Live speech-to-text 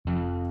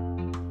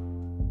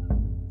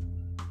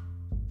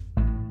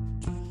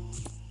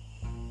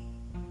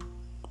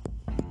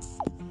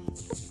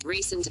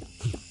Recent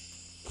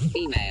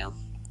email.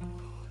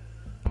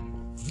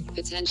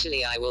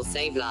 Potentially I will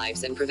save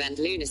lives and prevent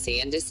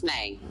lunacy and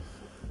dismay.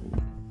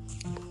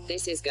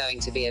 This is going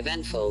to be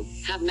eventful.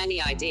 Have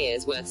many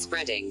ideas worth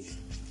spreading.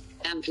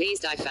 Am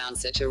pleased I found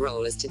such a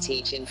role as to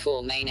teach in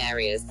 4 main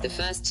areas. The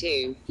first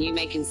 2, you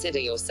may consider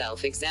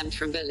yourself exempt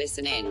from, but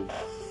listen in.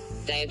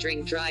 They are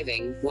drink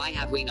driving. Why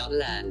have we not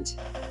learned?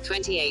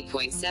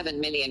 28.7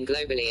 million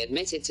globally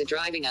admitted to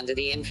driving under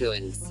the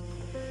influence.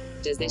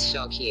 Does this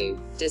shock you?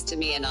 Does to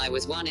me, and I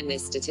was one in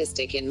this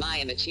statistic in my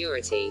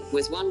immaturity,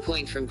 was 1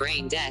 point from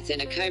brain death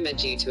in a coma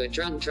due to a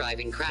drunk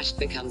driving crash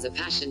becomes a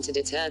passion to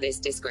deter this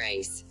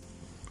disgrace.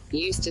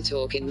 Used to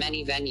talk in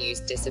many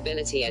venues.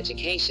 Disability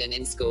education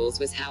in schools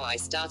was how I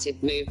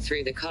started, moved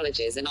through the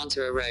colleges and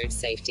onto a road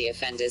safety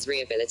offenders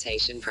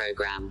rehabilitation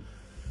program.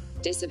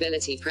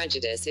 Disability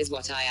prejudice is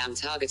what I am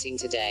targeting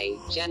today.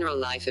 General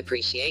life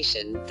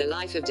appreciation, the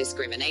life of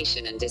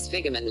discrimination and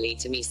disfigurement lead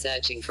to me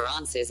searching for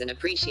answers and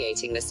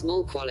appreciating the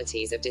small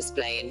qualities of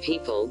display in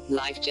people,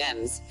 life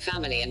gems,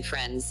 family and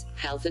friends,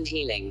 health and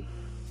healing.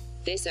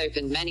 This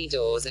opened many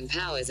doors and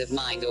powers of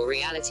mind or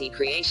reality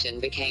creation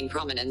became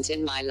prominent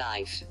in my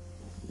life.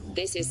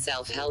 This is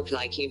self-help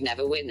like you've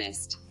never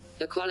witnessed.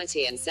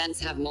 Equality and sense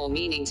have more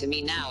meaning to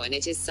me now, and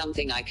it is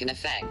something I can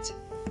affect.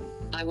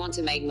 I want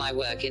to make my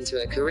work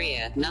into a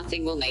career.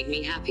 Nothing will make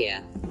me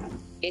happier.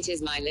 It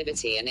is my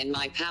liberty and in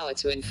my power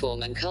to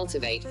inform and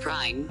cultivate,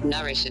 prime,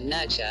 nourish and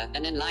nurture,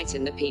 and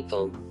enlighten the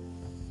people.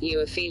 You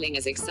are feeling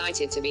as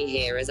excited to be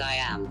here as I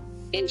am.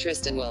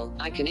 Interest and will,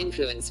 I can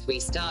influence. We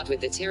start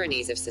with the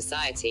tyrannies of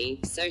society,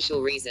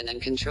 social reason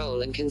and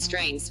control and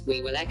constraints.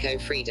 We will echo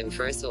freedom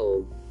for us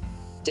all.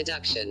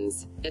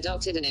 Deductions.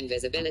 Adopted an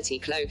invisibility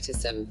cloak to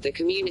some. The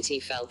community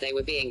felt they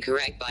were being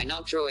correct by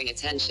not drawing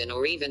attention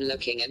or even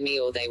looking at me,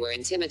 or they were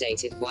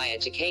intimidated. Why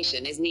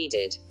education is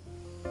needed.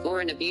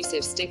 Or an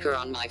abusive sticker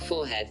on my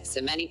forehead.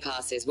 So many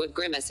passers would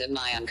grimace at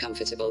my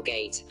uncomfortable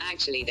gait.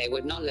 Actually they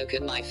would not look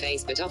at my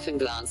face but often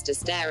glance to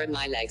stare at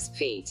my legs,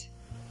 feet.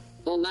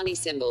 Or money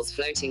symbols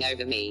floating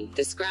over me.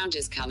 The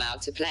scroungers come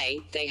out to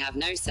play. They have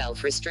no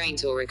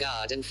self-restraint or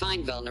regard and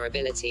find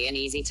vulnerability an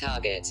easy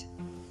target.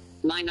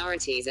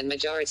 Minorities and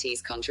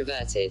majorities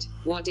controverted.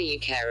 What do you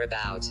care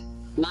about?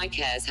 My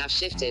cares have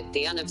shifted.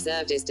 The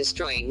unobserved is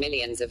destroying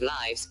millions of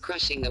lives,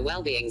 crushing the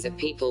well-beings of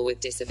people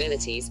with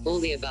disabilities. All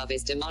the above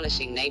is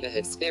demolishing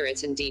neighborhood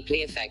spirit and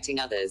deeply affecting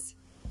others.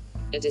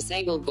 A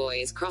disabled boy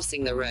is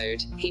crossing the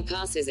road. He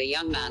passes a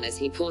young man as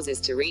he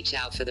pauses to reach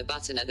out for the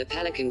button at the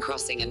Pelican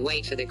crossing and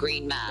wait for the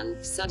green man.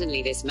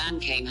 Suddenly this man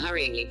came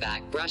hurryingly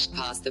back, brushed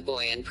past the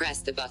boy and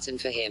pressed the button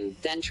for him,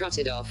 then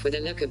trotted off with a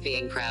look of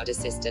being proud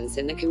assistance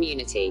in the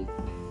community.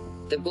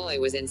 The boy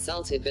was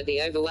insulted, but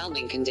the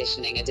overwhelming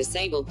conditioning a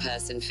disabled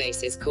person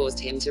faces caused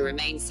him to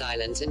remain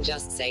silent and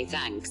just say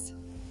thanks.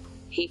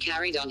 He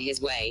carried on his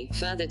way.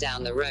 Further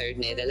down the road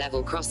near the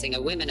level crossing,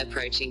 a woman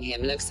approaching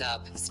him looks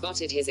up,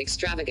 spotted his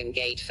extravagant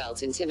gait,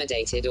 felt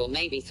intimidated or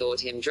maybe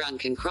thought him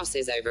drunk and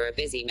crosses over a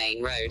busy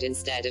main road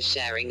instead of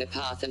sharing the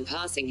path and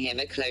passing him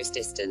at close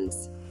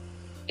distance.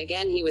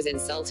 Again he was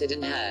insulted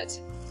and hurt.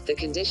 The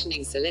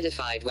conditioning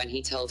solidified when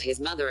he told his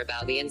mother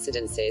about the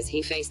incidences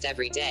he faced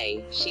every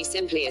day. She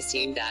simply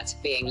assumed that,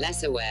 being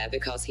less aware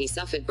because he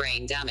suffered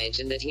brain damage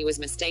and that he was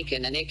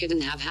mistaken and it couldn't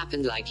have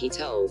happened like he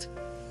told.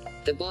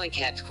 The boy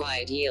kept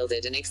quiet,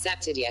 yielded and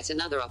accepted yet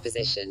another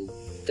opposition.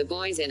 The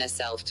boy's inner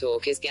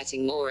self-talk is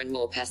getting more and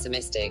more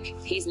pessimistic.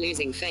 He's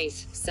losing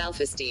faith,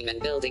 self-esteem and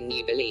building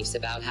new beliefs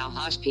about how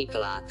harsh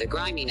people are, the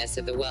griminess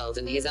of the world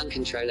and his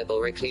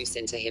uncontrollable recluse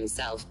into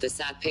himself, the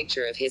sad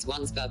picture of his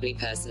once bubbly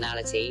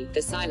personality,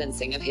 the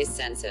silencing of his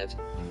sense of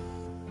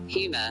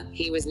humor.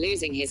 He was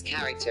losing his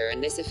character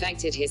and this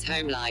affected his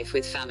home life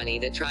with family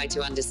that tried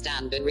to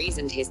understand but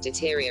reasoned his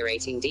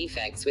deteriorating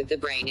defects with the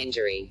brain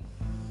injury.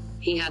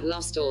 He had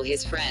lost all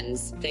his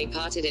friends. They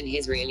parted in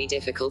his really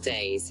difficult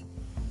days.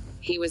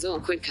 He was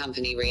awkward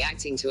company,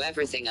 reacting to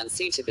everything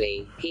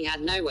unsuitably. He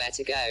had nowhere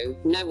to go,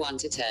 no one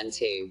to turn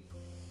to.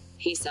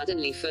 He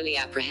suddenly fully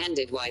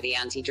apprehended why the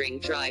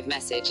anti-drink drive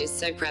message is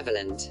so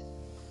prevalent.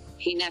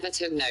 He never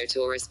took note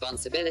or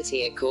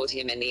responsibility. It caught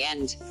him in the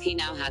end. He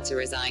now had to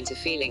resign to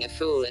feeling a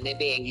fool and it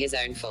being his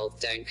own fault.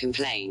 Don't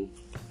complain.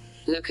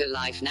 Look at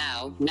life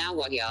now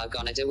what you are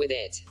gonna do with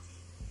it?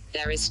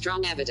 There is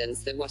strong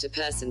evidence that what a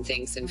person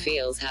thinks and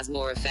feels has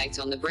more effect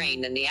on the brain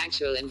than the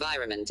actual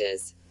environment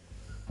does.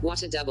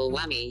 What a double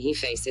whammy he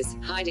faces.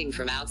 Hiding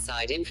from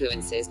outside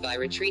influences by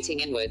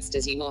retreating inwards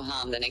does you more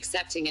harm than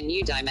accepting a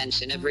new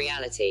dimension of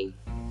reality.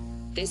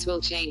 This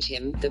will change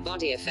him. The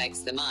body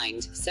affects the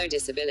mind, so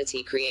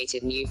disability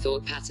created new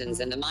thought patterns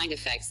and the mind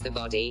affects the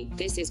body.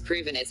 This is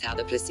proven. It's how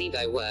the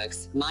placebo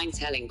works, mind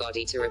telling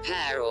body to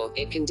repair, or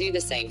it can do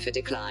the same for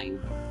decline.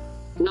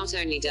 Not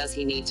only does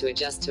he need to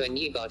adjust to a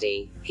new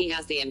body, he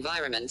has the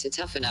environment to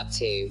toughen up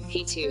to.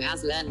 He too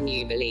has learned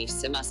new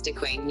beliefs, so must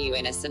acquaint new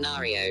inner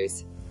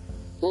scenarios.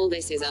 All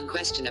this is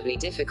unquestionably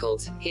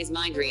difficult. His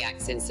mind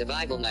reacts in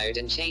survival mode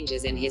and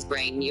changes in his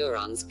brain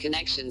neurons,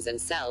 connections and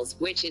cells,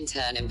 which in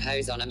turn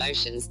impose on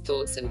emotions,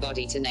 thoughts and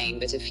body, to name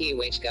but a few,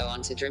 which go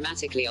on to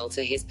dramatically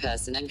alter his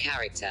person and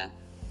character.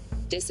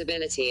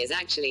 Disability is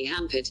actually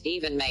hampered,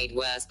 even made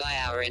worse, by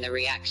our inner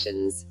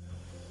reactions.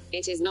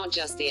 It is not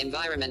just the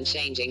environment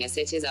changing us,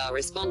 it is our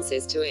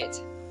responses to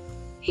it.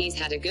 He's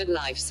had a good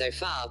life so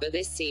far, but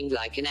this seemed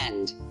like an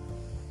end.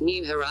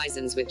 New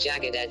horizons with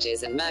jagged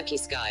edges and murky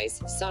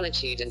skies,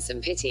 solitude and some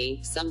pity,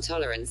 some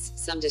tolerance,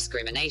 some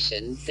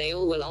discrimination, they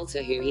all will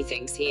alter who he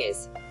thinks he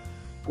is.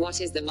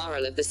 What is the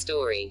moral of the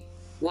story?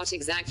 What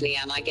exactly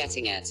am I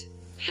getting at?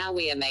 How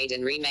we are made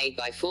and remade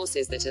by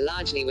forces that are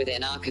largely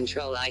within our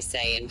control, I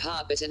say in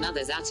part, but in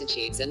others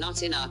attitudes are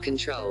not in our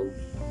control.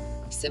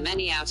 So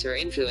many outer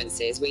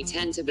influences, we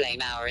tend to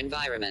blame our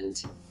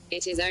environment.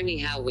 It is only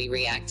how we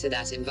react to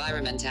that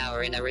environment.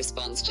 Our inner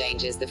response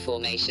changes the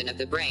formation of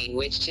the brain,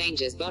 which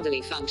changes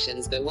bodily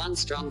functions, but one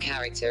strong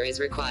character is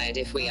required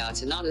if we are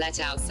to not let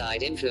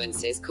outside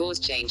influences cause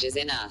changes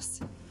in us.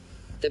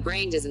 The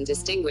brain doesn't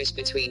distinguish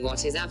between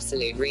what is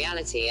absolute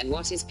reality and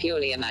what is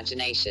purely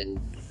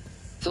imagination.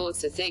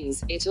 Thoughts are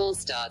things. It all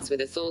starts with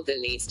a thought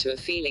that leads to a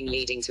feeling,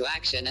 leading to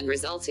action and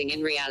resulting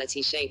in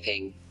reality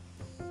shaping.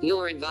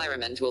 Your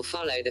environment will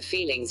follow the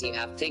feelings you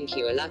have. Think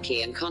you are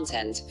lucky and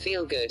content,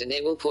 feel good, and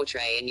it will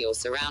portray in your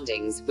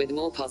surroundings, with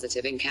more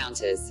positive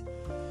encounters.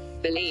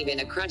 Believe in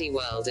a cruddy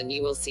world and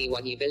you will see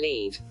what you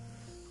believe.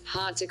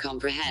 Hard to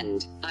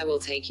comprehend. I will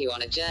take you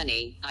on a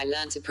journey. I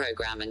learned to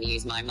program and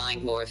use my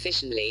mind more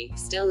efficiently,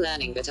 still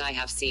learning, but I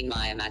have seen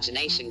my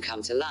imagination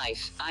come to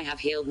life. I have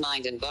healed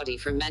mind and body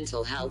from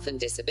mental health and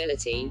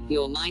disability.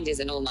 Your mind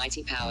is an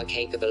almighty power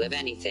capable of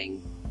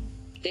anything.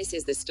 This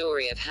is the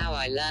story of how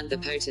I learned the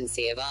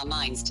potency of our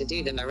minds to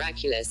do the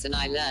miraculous, and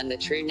I learned the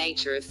true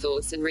nature of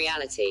thoughts and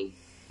reality.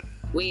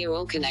 We are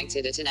all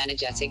connected at an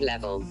energetic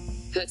level.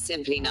 Put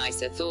simply,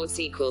 nicer thoughts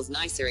equals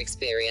nicer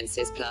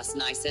experiences plus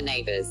nicer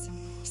neighbors.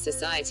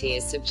 Society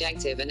is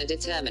subjective and a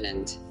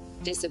determinant.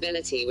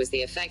 Disability was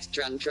the effect,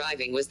 drunk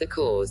driving was the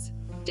cause.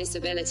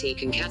 Disability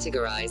can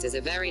categorize as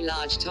a very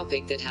large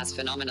topic that has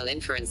phenomenal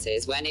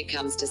inferences when it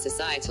comes to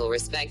societal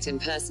respect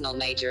and personal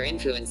major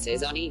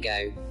influences on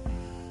ego.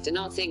 Do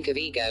not think of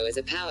ego as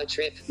a power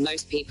trip.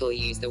 Most people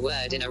use the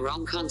word in a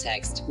wrong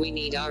context. We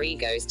need our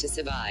egos to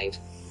survive.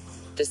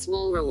 The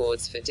small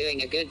rewards for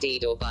doing a good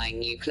deed or buying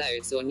new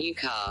clothes or new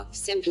car,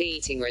 simply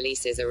eating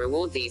releases a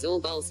reward. These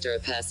all bolster a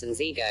person's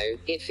ego.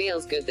 It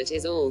feels good, that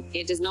is all.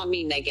 It does not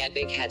mean they get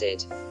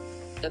big-headed.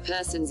 A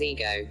person's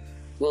ego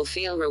will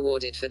feel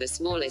rewarded for the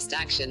smallest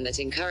action that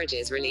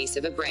encourages release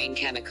of a brain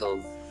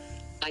chemical.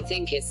 I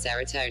think it's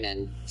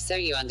serotonin. So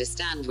you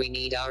understand, we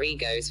need our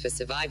egos for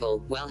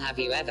survival. Well, have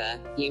you ever?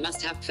 You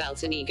must have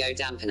felt an ego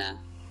dampener.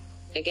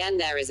 Again,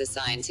 there is a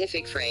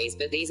scientific phrase,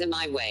 but these are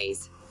my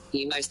ways.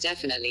 You most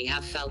definitely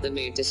have felt the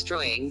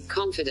mood-destroying,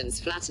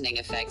 confidence-flattening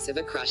effects of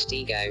a crushed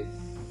ego.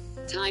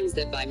 Times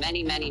that by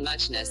many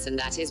muchness, and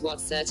that is what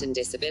certain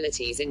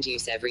disabilities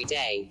induce every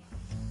day.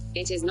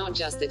 It is not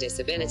just the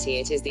disability,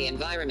 it is the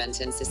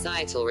environment and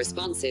societal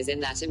responses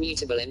in that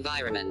immutable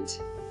environment.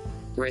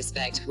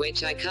 Respect,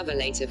 which I cover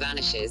later,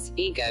 vanishes.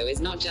 Ego is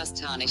not just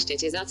tarnished,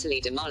 it is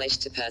utterly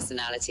demolished to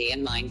personality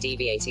and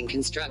mind-deviating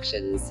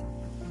constructions.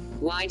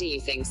 Why do you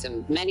think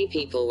so many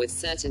people with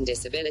certain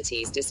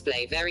disabilities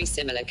display very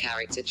similar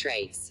character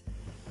traits?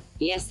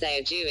 Yes, they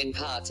are due in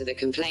part to the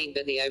complaint,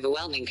 but the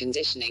overwhelming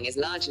conditioning is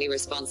largely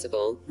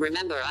responsible.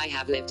 Remember, I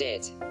have lived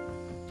it.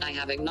 I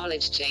have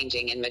acknowledged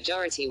changing in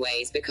majority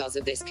ways because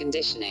of this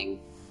conditioning.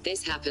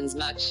 This happens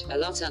a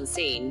lot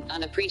unseen,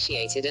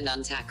 unappreciated and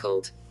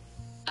untackled.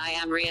 I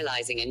am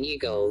realizing a new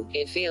goal.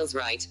 It feels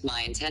right.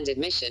 My intended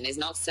mission is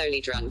not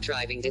solely drunk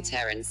driving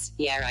deterrence.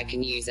 Yeah, I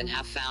can use and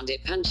have found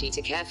it punchy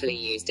to carefully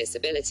use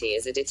disability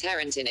as a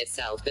deterrent in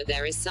itself, but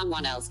there is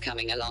someone else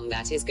coming along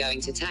that is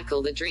going to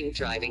tackle the drink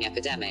driving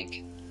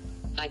epidemic.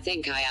 I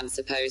think I am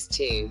supposed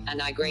to,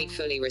 and I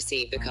gratefully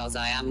receive, because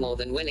I am more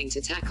than willing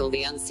to tackle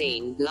the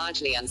unseen,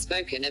 largely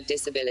unspoken of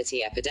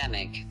disability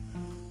epidemic.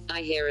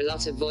 I hear a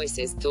lot of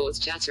voices, thoughts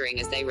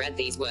chattering as they read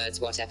these words.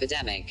 What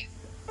epidemic?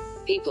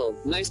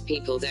 Most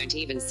people don't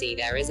even see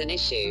there is an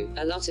issue.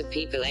 A lot of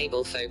people,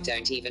 able folk,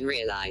 don't even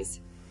realize.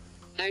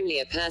 Only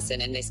a person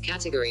in this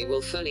category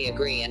will fully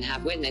agree and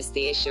have witnessed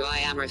the issue I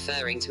am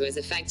referring to as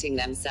affecting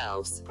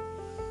themselves.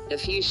 A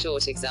few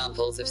short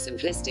examples of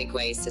simplistic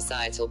ways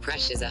societal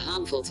pressures are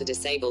harmful to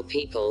disabled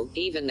people,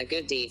 even the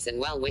good deeds and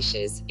well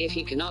wishes. If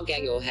you cannot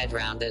get your head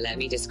round it, let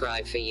me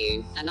describe for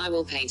you, and I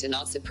will paint a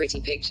not so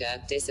pretty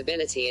picture.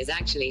 Disability is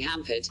actually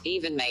hampered,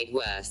 even made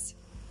worse,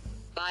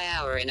 by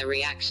our inner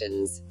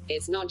reactions.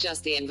 It's not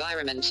just the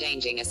environment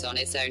changing us on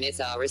its own, it's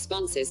our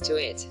responses to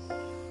it.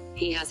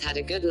 He has had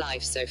a good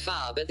life so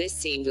far, but this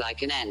seemed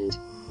like an end.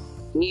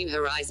 New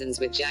horizons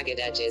with jagged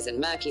edges and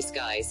murky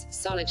skies,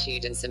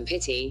 solitude and some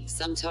pity,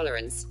 some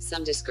tolerance,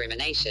 some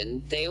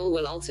discrimination, they all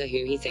will alter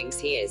who he thinks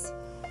he is.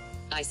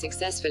 I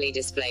successfully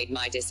displayed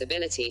my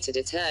disability to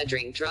deter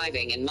drink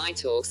driving in my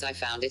talks. I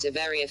found it a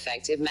very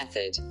effective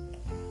method.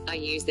 I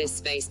use this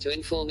space to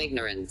inform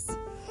ignorance.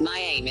 My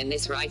aim in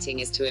this writing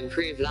is to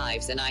improve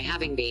lives, and I,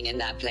 having been in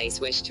that place,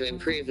 wish to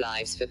improve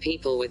lives for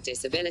people with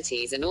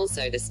disabilities and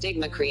also the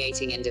stigma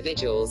creating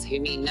individuals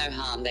who mean no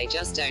harm, they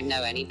just don't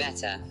know any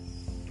better.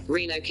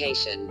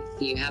 Relocation.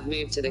 You have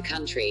moved to the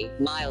country,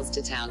 miles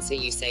to town, so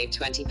you save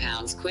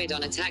 £20 quid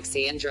on a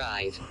taxi and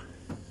drive.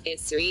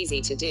 It's so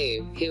easy to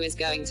do, who is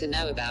going to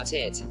know about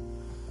it?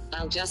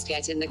 I'll just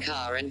get in the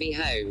car and be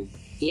home.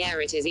 Yeah,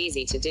 it is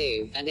easy to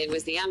do, and it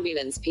was the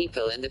ambulance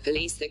people and the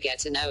police that get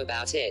to know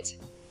about it.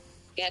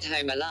 Get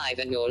home alive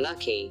and you're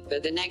lucky,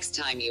 but the next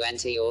time you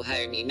enter your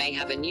home you may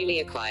have a newly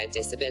acquired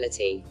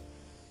disability.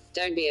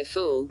 Don't be a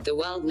fool, the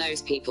world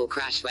knows people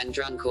crash when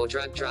drunk or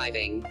drug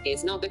driving.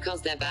 It's not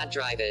because they're bad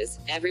drivers,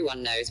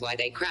 everyone knows why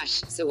they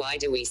crash, so why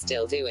do we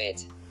still do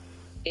it?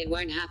 It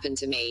won't happen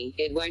to me,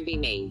 it won't be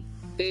me.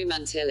 Boom,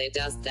 until it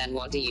does, then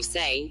what do you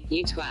say,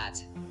 you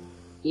twat?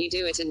 You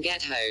do it and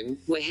get home,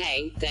 well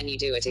hey, then you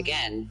do it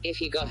again, if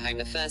you got home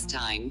the first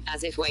time,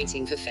 as if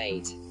waiting for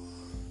fate.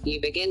 You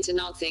begin to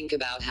not think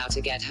about how to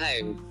get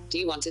home. Do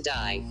you want to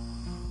die?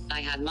 I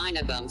had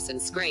minor bumps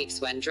and scrapes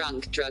when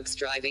drunk, drugs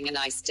driving, and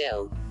I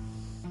still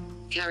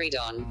carried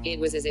on. It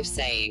was as if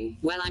saying,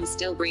 well, I'm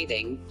still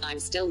breathing, I'm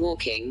still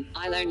walking,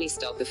 I'll only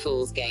stop the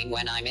fool's game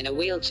when I'm in a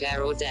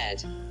wheelchair or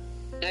dead.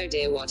 Oh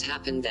dear, what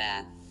happened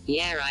there?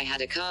 Yeah, I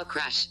had a car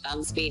crash,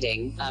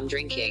 speeding,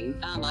 drinking,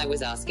 I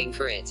was asking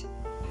for it.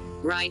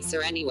 Right, so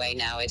anyway,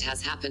 now it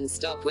has happened,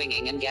 stop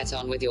winging and get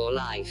on with your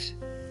life.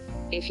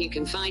 If you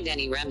can find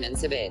any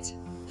remnants of it.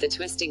 The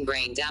twisting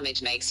brain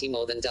damage makes you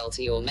more than dull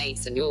to your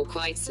mates, and you're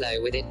quite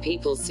slow with it.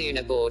 People soon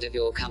are bored of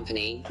your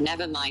company,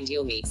 never mind,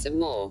 you'll meet some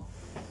more.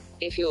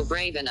 If you're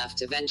brave enough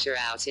to venture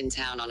out in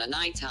town on a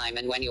night time,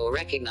 and when you're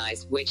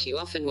recognized, which you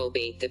often will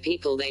be, the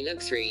people, they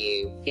look through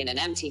you, in an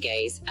empty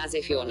gaze, as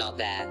if you're not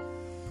there.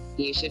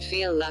 You should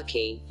feel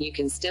lucky, you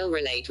can still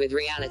relate with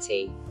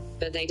reality.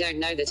 But they don't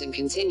know that and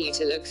continue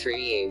to look through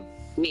you.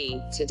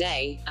 Me,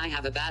 today, I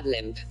have a bad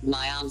limp,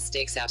 my arm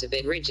sticks out a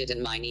bit rigid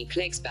and my knee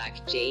clicks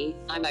back. Gee,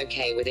 I'm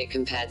okay with it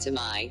compared to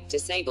my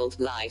disabled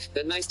life,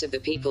 but most of the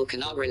people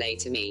cannot relate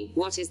to me.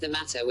 What is the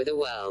matter with the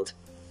world?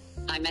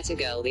 I met a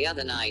girl the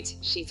other night,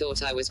 she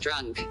thought I was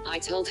drunk. I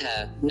told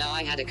her, no,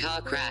 I had a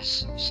car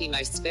crash. She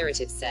most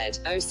spirited said,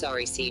 oh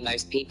sorry, see,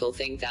 most people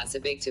think that's a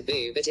big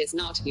taboo, but it's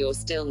not, you're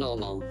still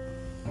normal.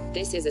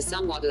 This is a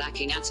somewhat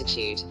lacking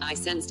attitude. I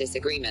sense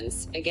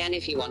disagreements. Again,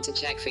 if you want to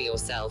check for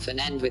yourself and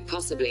end with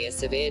possibly a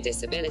severe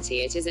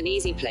disability, it is an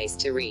easy place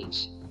to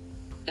reach.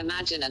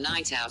 Imagine a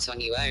night out on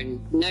your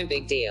own, no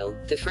big deal,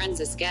 the friends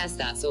are scarce,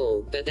 that's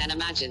all, but then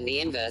imagine the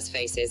inverse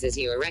faces as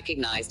you are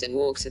recognized and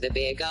walk to the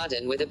beer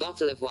garden with a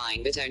bottle of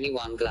wine but only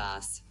one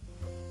glass.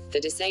 The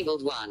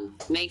disabled one.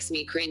 Makes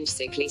me cringe,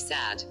 sickly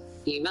sad.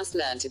 You must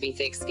learn to be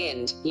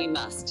thick-skinned, you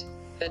must.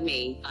 But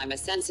me, I'm a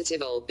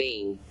sensitive old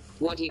bean.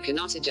 What you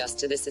cannot adjust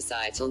to the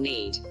societal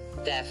need.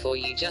 Therefore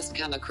you just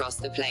come across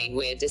the plain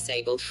weird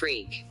disabled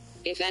freak.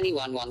 If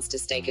anyone wants to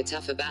stake a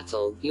tougher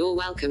battle, you're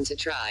welcome to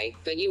try,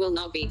 but you will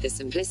not beat the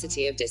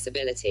simplicity of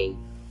disability.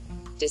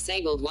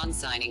 Disabled one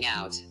signing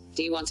out.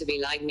 Do you want to be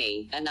like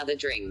me? Another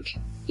drink.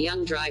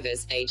 Young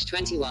drivers, age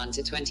 21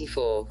 to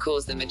 24,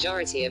 cause the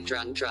majority of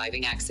drunk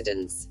driving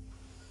accidents.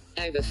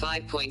 Over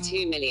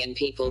 5.2 million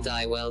people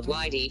die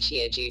worldwide each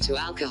year due to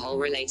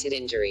alcohol-related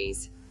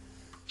injuries.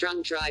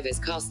 Drunk drivers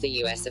cost the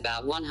US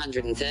about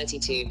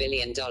 $132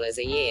 billion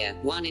a year.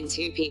 1 in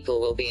 2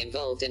 people will be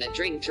involved in a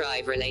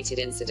drink-drive related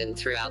incident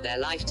throughout their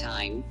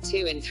lifetime.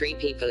 2 in 3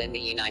 people in the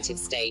United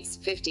States,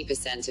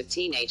 50% of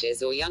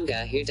teenagers or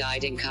younger who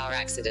died in car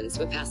accidents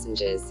were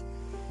passengers.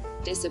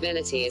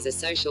 Disability is a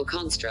social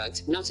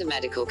construct, not a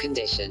medical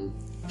condition.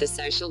 The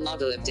social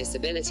model of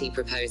disability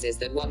proposes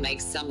that what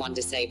makes someone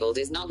disabled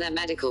is not their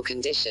medical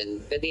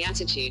condition, but the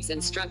attitudes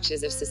and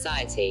structures of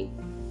society.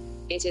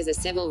 It is a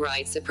civil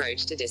rights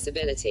approach to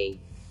disability.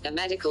 A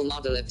medical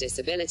model of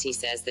disability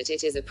says that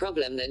it is a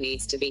problem that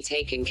needs to be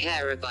taken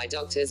care of by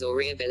doctors or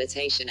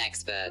rehabilitation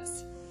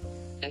experts.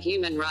 A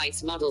human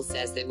rights model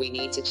says that we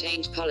need to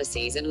change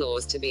policies and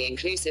laws to be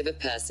inclusive of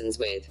persons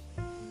with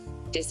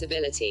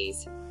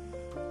disabilities.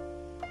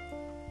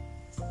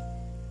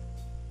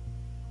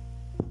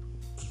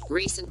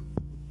 Recent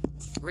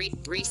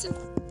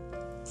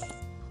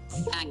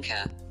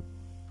Anchor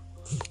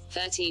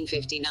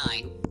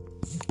 1359.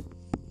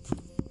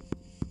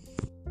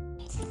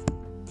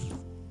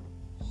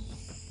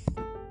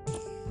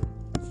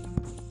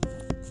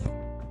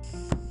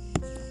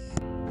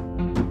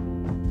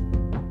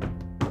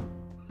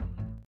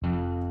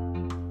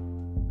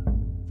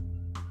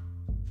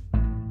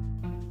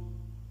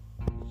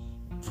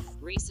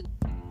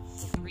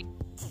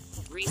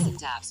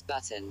 Recent apps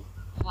button.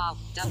 Wow,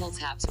 double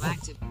tap to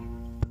active.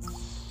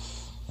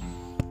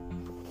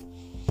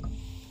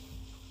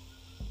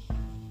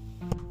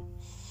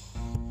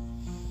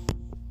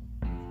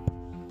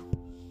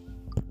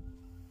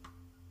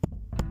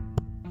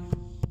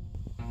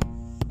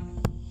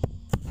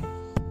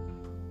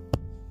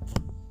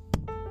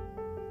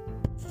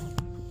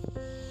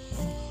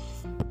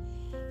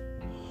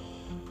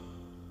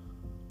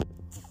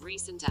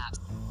 Recent apps.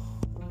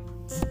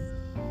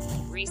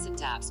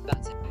 recent apps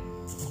button.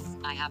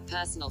 I have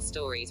personal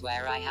stories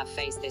where I have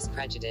faced this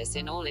prejudice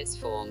in all its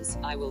forms.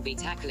 I will be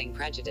tackling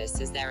prejudice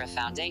as there are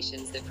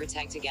foundations that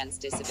protect against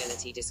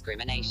disability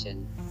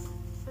discrimination.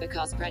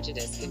 Because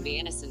prejudice can be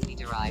innocently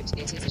derived,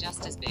 it is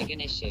just as big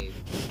an issue.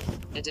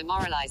 A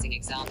demoralizing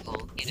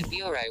example, in a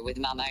bureau with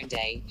Mum own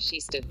day, she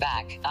stood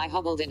back, I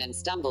hobbled in and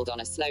stumbled on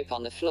a slope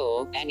on the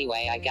floor.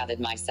 Anyway, I gathered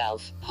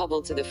myself,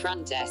 hobbled to the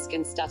front desk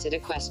and stuttered a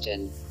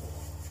question.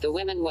 The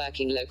woman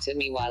working looked at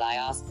me while I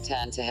asked,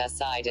 turned to her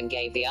side and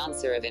gave the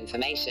answer of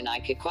information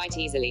I could quite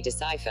easily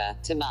decipher,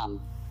 to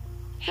Mum.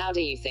 How do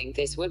you think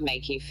this would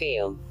make you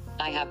feel?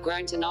 I have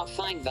grown to not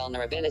find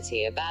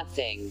vulnerability a bad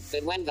thing,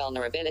 but when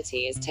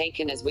vulnerability is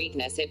taken as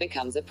weakness, it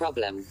becomes a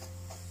problem.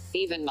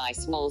 Even my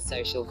small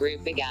social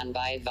group began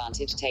by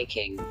advantage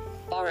taking.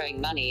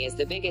 Borrowing money is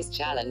the biggest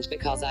challenge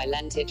because I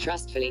lent it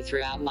trustfully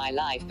throughout my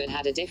life but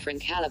had a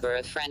different caliber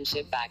of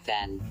friendship back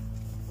then.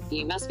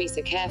 You must be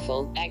so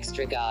careful,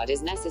 extra guard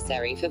is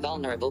necessary for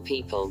vulnerable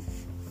people.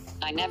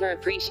 I never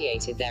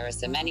appreciated there are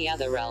so many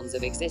other realms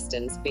of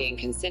existence. Being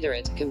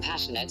considerate,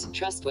 compassionate,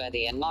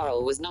 trustworthy and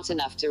moral was not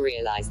enough to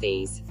realize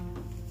these.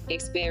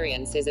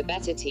 Experience is a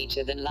better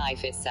teacher than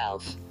life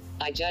itself.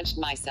 I judged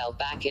myself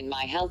back in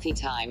my healthy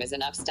time as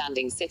an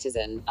upstanding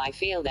citizen. I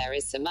feel there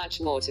is so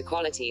much more to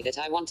quality that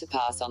I want to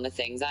pass on the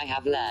things I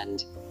have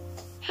learned.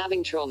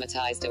 Having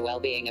traumatized a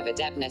well-being of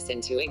adeptness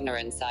into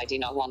ignorance, I do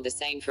not want the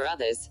same for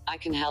others. I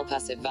can help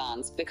us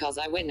advance because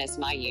I witness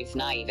my youth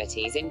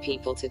naiveties in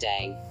people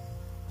today.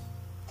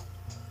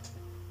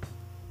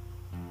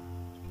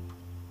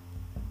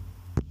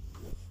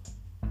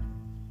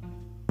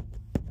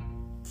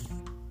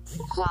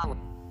 Huawei.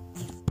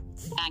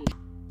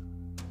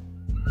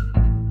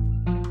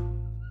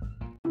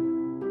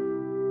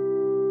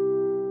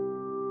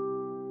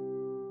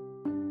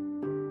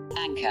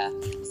 Anchor.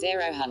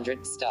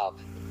 0-100 stop.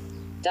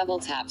 Double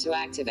tap to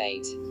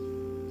activate.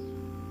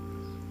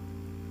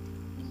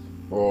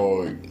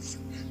 Right.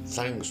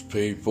 Thanks,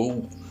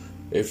 people.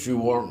 If you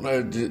want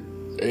to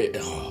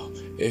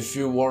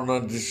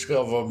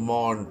discover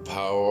mind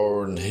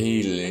power and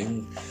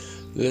healing,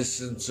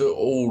 listen to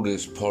all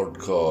this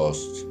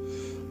podcast.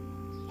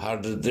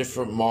 Had a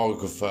different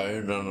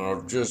microphone and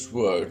I've just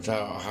worked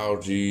out how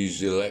to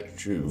use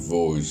electric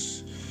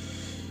voice.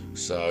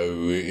 So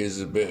it is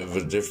a bit of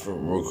a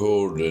different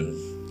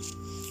recording.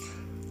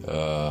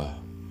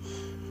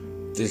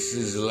 This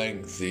is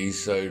lengthy,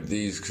 so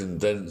these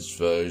condensed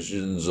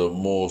versions are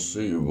more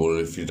suitable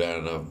if you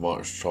don't have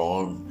much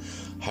time.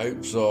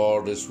 Hopes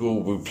are this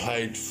will be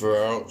played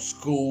throughout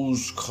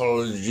schools,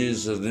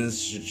 colleges and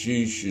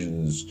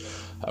institutions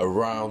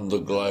around the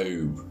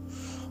globe.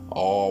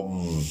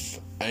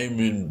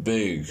 Aiming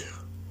big.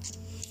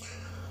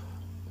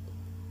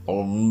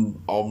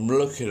 I'm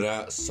looking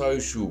at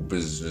social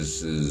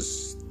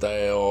businesses.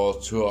 They are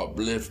to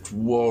uplift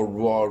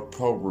worldwide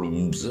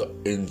problems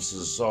in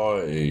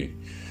society.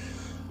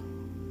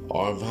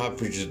 I'm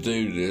happy to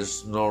do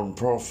this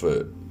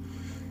non-profit.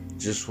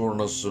 Just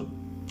want to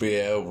be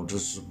able to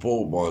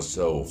support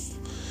myself.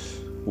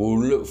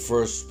 We'll look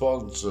for a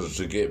sponsor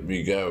to get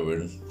me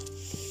going.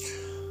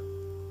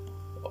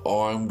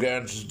 I'm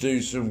going to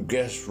do some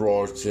guest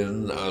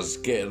writing as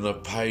getting a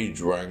page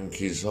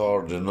rank is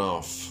hard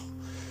enough.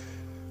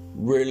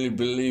 Really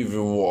believe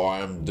in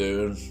what I'm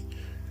doing.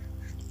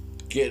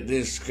 Get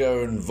this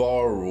going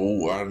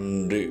viral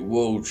and it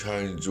will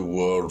change the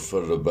world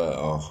for the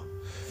better.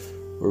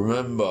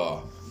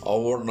 Remember, I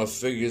want the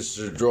figures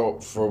to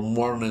drop from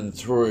 1 in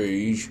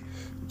 3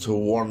 to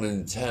 1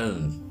 in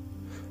 10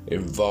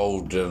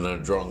 involved in a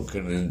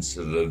drunken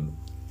incident.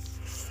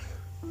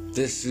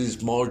 This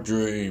is my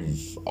dream.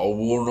 I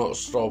will not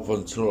stop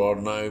until I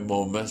know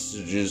my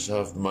messages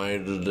have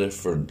made a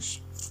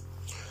difference.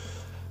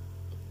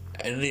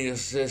 Any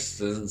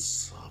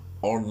assistance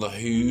on the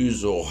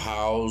who's or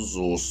how's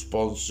or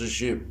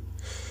sponsorship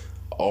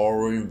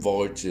are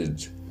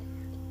invited.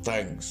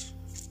 Thanks.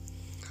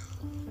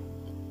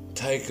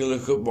 Take a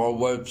look at my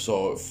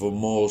website for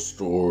more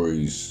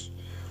stories.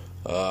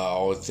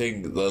 I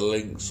think the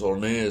link's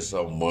on here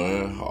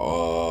somewhere.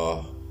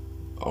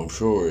 I'm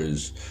sure it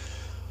is.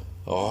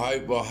 I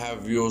hope I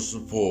have your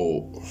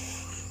support.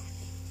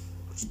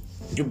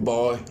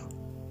 Goodbye.